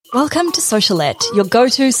Welcome to Socialette, your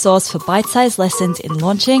go-to source for bite-sized lessons in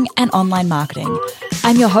launching and online marketing.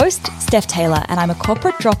 I'm your host, Steph Taylor, and I'm a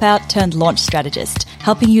corporate dropout turned launch strategist,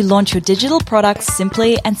 helping you launch your digital products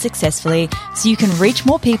simply and successfully so you can reach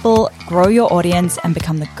more people, grow your audience, and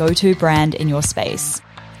become the go-to brand in your space.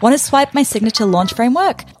 Want to swipe my signature launch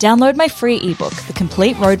framework? Download my free ebook, The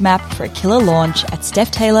Complete Roadmap for a Killer Launch at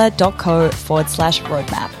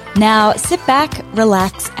stephtaylor.co/roadmap. Now, sit back,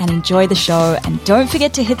 relax, and enjoy the show. And don't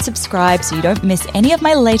forget to hit subscribe so you don't miss any of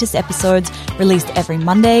my latest episodes released every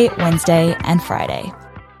Monday, Wednesday, and Friday.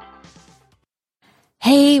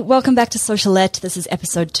 Hey, welcome back to Socialette. This is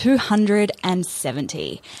episode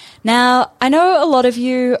 270. Now, I know a lot of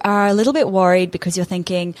you are a little bit worried because you're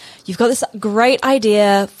thinking you've got this great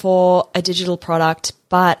idea for a digital product,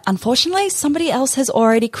 but unfortunately somebody else has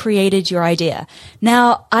already created your idea.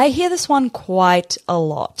 Now, I hear this one quite a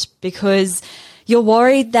lot because you're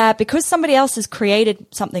worried that because somebody else has created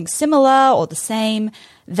something similar or the same,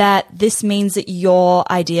 that this means that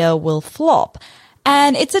your idea will flop.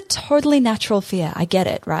 And it's a totally natural fear. I get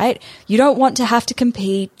it, right? You don't want to have to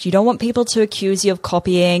compete. You don't want people to accuse you of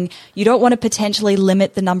copying. You don't want to potentially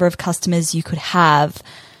limit the number of customers you could have.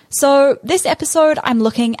 So this episode, I'm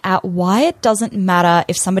looking at why it doesn't matter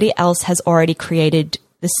if somebody else has already created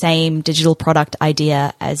the same digital product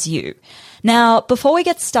idea as you. Now, before we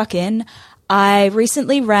get stuck in, I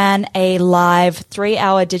recently ran a live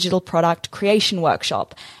 3-hour digital product creation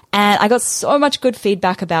workshop. And I got so much good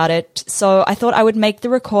feedback about it, so I thought I would make the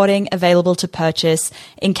recording available to purchase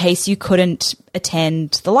in case you couldn't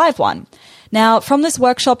attend the live one. Now, from this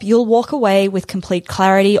workshop, you'll walk away with complete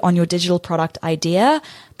clarity on your digital product idea,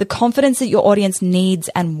 the confidence that your audience needs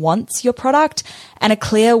and wants your product, and a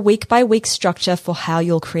clear week-by-week structure for how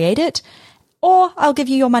you'll create it, or I'll give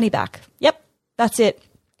you your money back. Yep, that's it.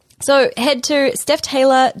 So head to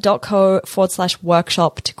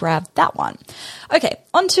stephtaylor.co/workshop to grab that one. Okay,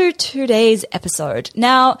 on to today's episode.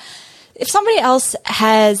 Now, if somebody else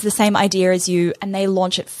has the same idea as you and they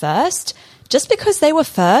launch it first, just because they were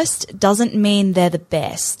first doesn't mean they're the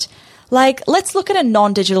best. Like, let's look at a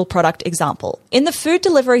non-digital product example. In the food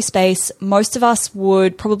delivery space, most of us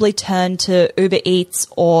would probably turn to Uber Eats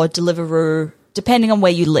or Deliveroo, depending on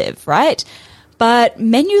where you live, right? But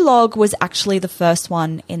Menulog was actually the first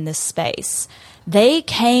one in this space. They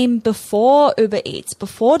came before Uber Eats,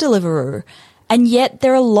 before Deliveroo, and yet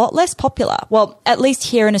they're a lot less popular. Well, at least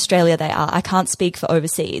here in Australia they are. I can't speak for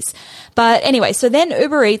overseas. But anyway, so then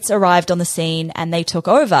Uber Eats arrived on the scene and they took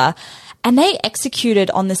over, and they executed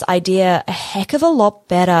on this idea a heck of a lot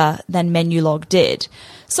better than Menulog did.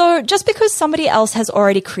 So just because somebody else has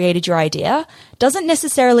already created your idea doesn't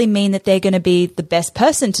necessarily mean that they're going to be the best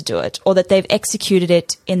person to do it or that they've executed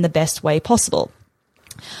it in the best way possible.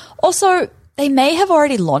 Also, they may have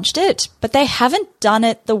already launched it, but they haven't done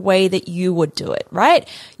it the way that you would do it, right?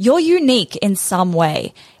 You're unique in some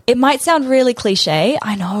way. It might sound really cliche,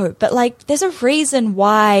 I know, but there's a reason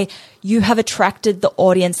why you have attracted the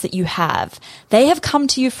audience that you have. They have come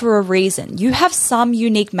to you for a reason. You have some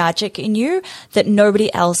unique magic in you that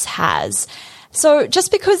nobody else has. So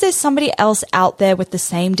just because there's somebody else out there with the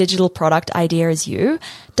same digital product idea as you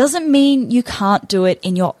doesn't mean you can't do it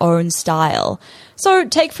in your own style. So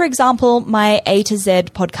take, for example, my A to Z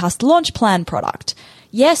podcast launch plan product.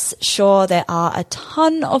 Yes, sure, there are a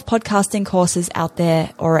ton of podcasting courses out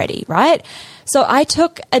there already, right? So I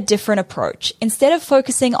took a different approach. Instead of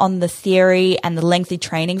focusing on the theory and the lengthy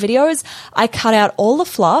training videos, I cut out all the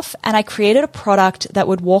fluff and I created a product that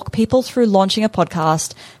would walk people through launching a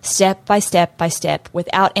podcast step by step by step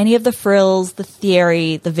without any of the frills, the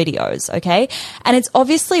theory, the videos, okay? And it's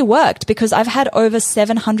obviously worked because I've had over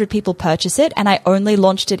 700 people purchase it and I only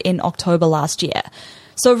launched it in October last year.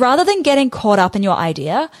 So rather than getting caught up in your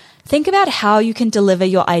idea, think about how you can deliver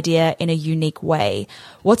your idea in a unique way.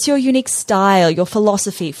 What's your unique style, your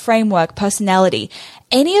philosophy, framework, personality?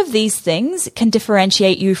 Any of these things can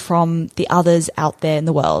differentiate you from the others out there in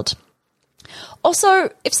the world.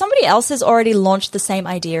 Also, if somebody else has already launched the same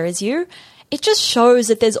idea as you, it just shows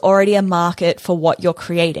that there's already a market for what you're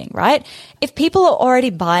creating, right? If people are already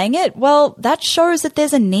buying it, well, that shows that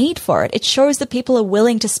there's a need for it. It shows that people are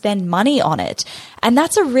willing to spend money on it. And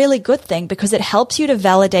that's a really good thing because it helps you to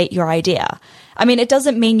validate your idea. I mean, it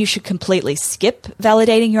doesn't mean you should completely skip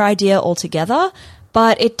validating your idea altogether,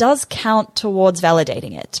 but it does count towards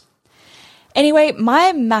validating it. Anyway,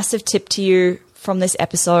 my massive tip to you from this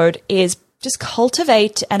episode is just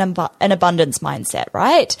cultivate an abundance mindset,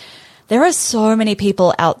 right? There are so many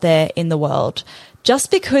people out there in the world.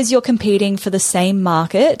 Just because you're competing for the same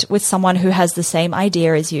market with someone who has the same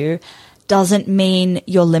idea as you doesn't mean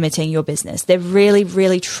you're limiting your business. There really,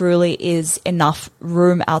 really, truly is enough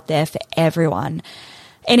room out there for everyone.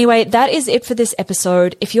 Anyway, that is it for this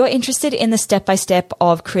episode. If you're interested in the step-by-step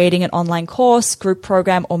of creating an online course, group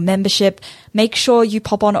program, or membership, make sure you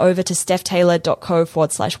pop on over to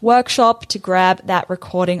stephtaylor.co/workshop to grab that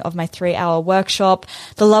recording of my 3-hour workshop.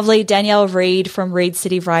 The lovely Danielle Reed from Reed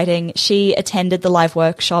City Writing, she attended the live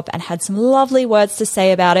workshop and had some lovely words to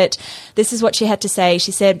say about it. This is what she had to say.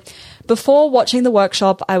 She said, "Before watching the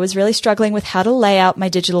workshop, I was really struggling with how to lay out my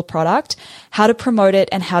digital product, how to promote it,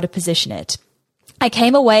 and how to position it. I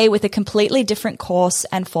came away with a completely different course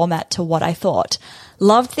and format to what I thought.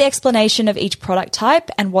 Loved the explanation of each product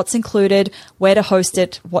type and what's included, where to host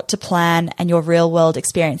it, what to plan, and your real-world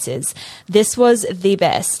experiences. This was the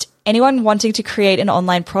best. Anyone wanting to create an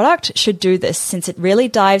online product should do this since it really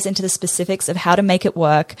dives into the specifics of how to make it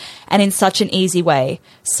work and in such an easy way.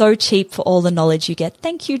 So cheap for all the knowledge you get."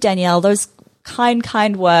 Thank you, Danielle. Those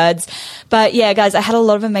kind words. But yeah, guys, I had a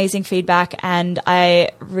lot of amazing feedback and I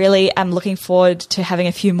really am looking forward to having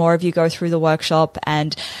a few more of you go through the workshop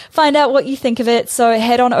and find out what you think of it. So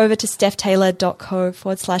head on over to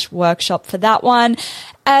stephtaylor.co/workshop for that one.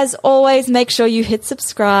 As always, make sure you hit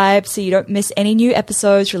subscribe so you don't miss any new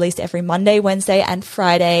episodes released every Monday, Wednesday, and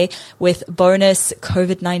Friday, with bonus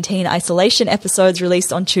COVID-19 isolation episodes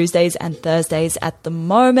released on Tuesdays and Thursdays at the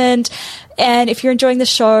moment. And if you're enjoying the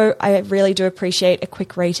show, I really do appreciate a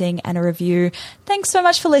quick rating and a review. Thanks so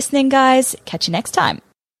much for listening, guys. Catch you next time.